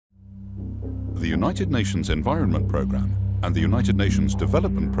The United Nations Environment Programme and the United Nations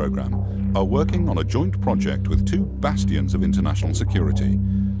Development Programme are working on a joint project with two bastions of international security,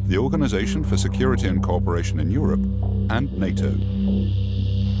 the Organization for Security and Cooperation in Europe and NATO.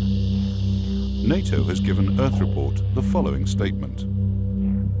 NATO has given Earth Report the following statement.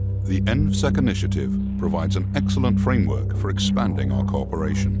 The ENVSEC Initiative provides an excellent framework for expanding our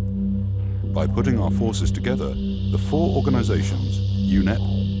cooperation. By putting our forces together, the four organizations,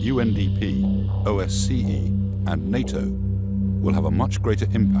 UNEP, UNDP, OSCE and NATO, will have a much greater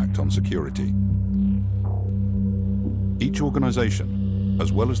impact on security. Each organization,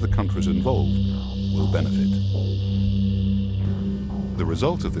 as well as the countries involved, will benefit. The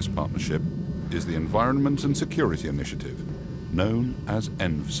result of this partnership is the Environment and Security Initiative, known as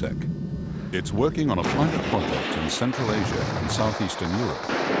ENVSEC. It's working on a pilot project in Central Asia and Southeastern Europe,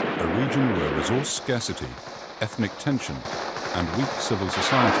 a region where resource scarcity, ethnic tension, and weak civil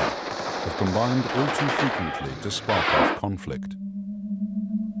society have combined all too frequently to spark off conflict.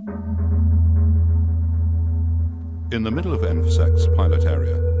 In the middle of ENVSEC's pilot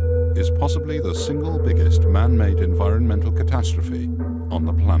area is possibly the single biggest man-made environmental catastrophe on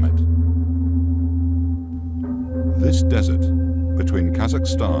the planet. This desert between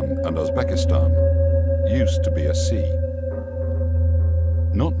Kazakhstan and Uzbekistan used to be a sea.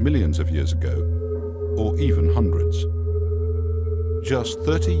 Not millions of years ago, or even hundreds. Just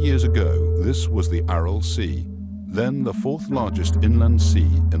 30 years ago, this was the Aral Sea, then the fourth largest inland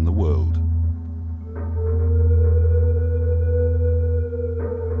sea in the world.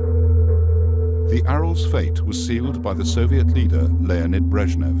 The Aral's fate was sealed by the Soviet leader Leonid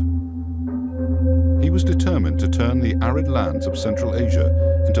Brezhnev. He was determined to turn the arid lands of Central Asia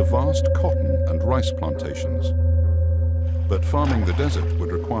into vast cotton and rice plantations. But farming the desert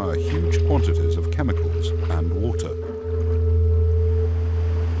would require huge quantities of chemicals and water.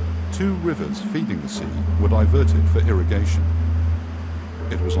 Two rivers feeding the sea were diverted for irrigation.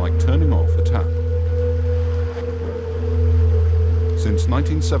 It was like turning off a tap. Since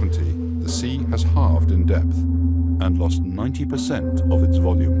 1970, the sea has halved in depth and lost 90% of its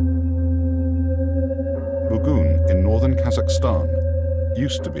volume. Bugun in northern Kazakhstan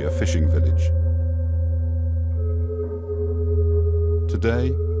used to be a fishing village.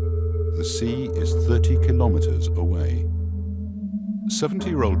 Today, the sea is 30 kilometers away.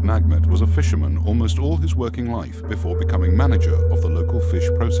 70-year-old Nagmet was a fisherman almost all his working life before becoming manager of the local fish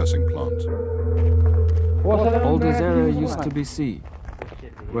processing plant. All this area used to be sea,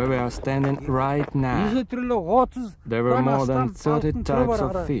 where we are standing right now. There were more than 30 types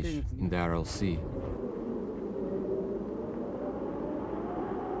of fish in the Aral Sea.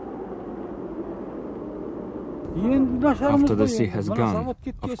 After the sea has gone,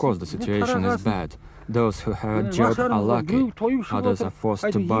 of course the situation is bad. Those who have a job are lucky, others are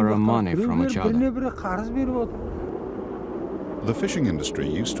forced to borrow money from each other. The fishing industry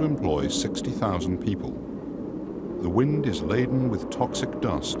used to employ 60,000 people. The wind is laden with toxic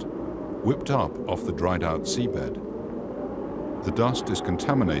dust, whipped up off the dried-out seabed. The dust is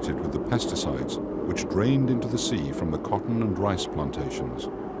contaminated with the pesticides which drained into the sea from the cotton and rice plantations.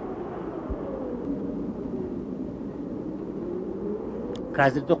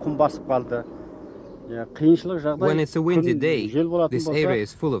 When it's a windy day, this area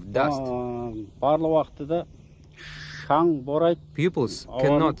is full of dust. Pupils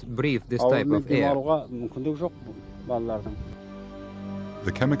cannot breathe this type of air.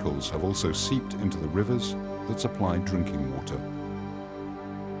 The chemicals have also seeped into the rivers that supply drinking water.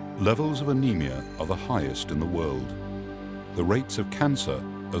 Levels of anemia are the highest in the world. The rates of cancer,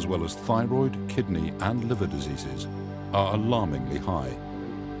 as well as thyroid, kidney and liver diseases, are alarmingly high.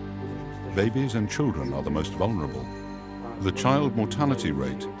 Babies and children are the most vulnerable. The child mortality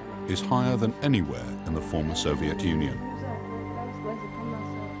rate is higher than anywhere in the former Soviet Union.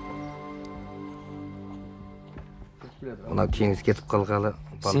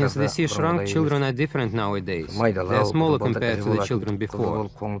 Since the sea shrunk, children are different nowadays. They are smaller compared to the children before.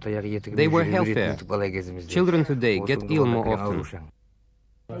 They were healthier. Children today get ill more often.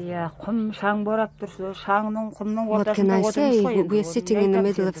 What can I say? We're sitting in the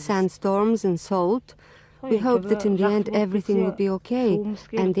middle of sandstorms and salt. We hope that in the end everything will be okay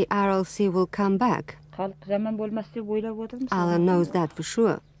and the Aral Sea will come back. Allah knows that for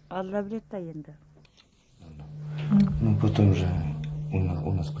sure.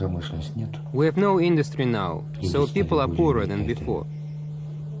 We have no industry now, so people are poorer than before.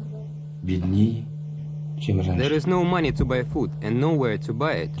 There is no money to buy food and nowhere to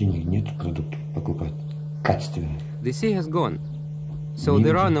buy it. The sea has gone, so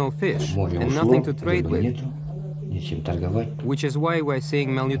there are no fish and nothing to trade with. which is why we're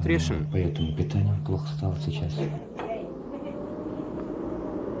seeing malnutrition.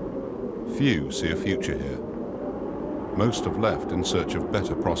 Few see a future here. Most have left in search of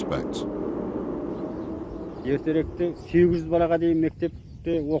better prospects.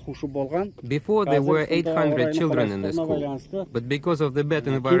 Before there were 800 children in the school, but because of the bad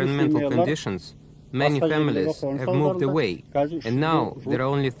environmental conditions, many families have moved away, and now there are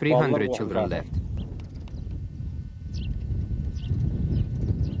only 300 children left.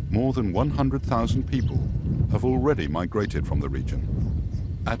 More than 100,000 people have already migrated from the region,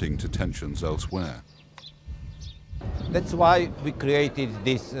 adding to tensions elsewhere. That's why we created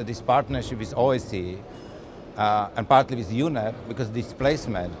this partnership with OSCE and partly with UNEP, because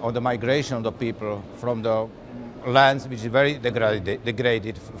displacement or the migration of the people from the lands which is very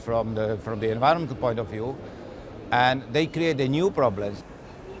degraded from the environmental point of view, and they create a new problems.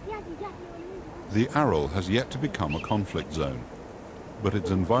 The Aral has yet to become a conflict zone, but its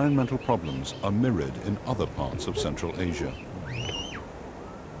environmental problems are mirrored in other parts of Central Asia.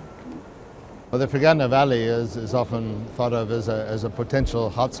 Well, the Fergana Valley is often thought of as a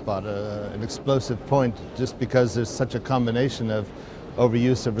potential hotspot, an explosive point, just because there's such a combination of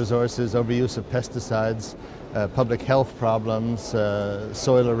overuse of resources, overuse of pesticides, public health problems,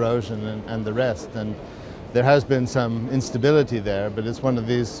 soil erosion, and the rest. And there has been some instability there, but it's one of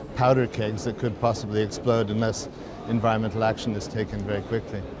these powder kegs that could possibly explode unless environmental action is taken very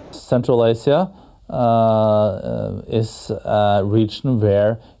quickly. Central Asia is a region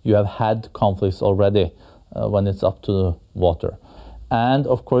where you have had conflicts already when it's up to water. And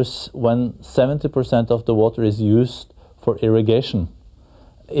of course, when 70% of the water is used for irrigation,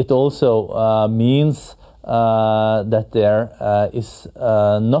 it also means that there is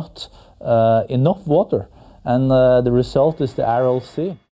not enough water. And the result is the Aral Sea.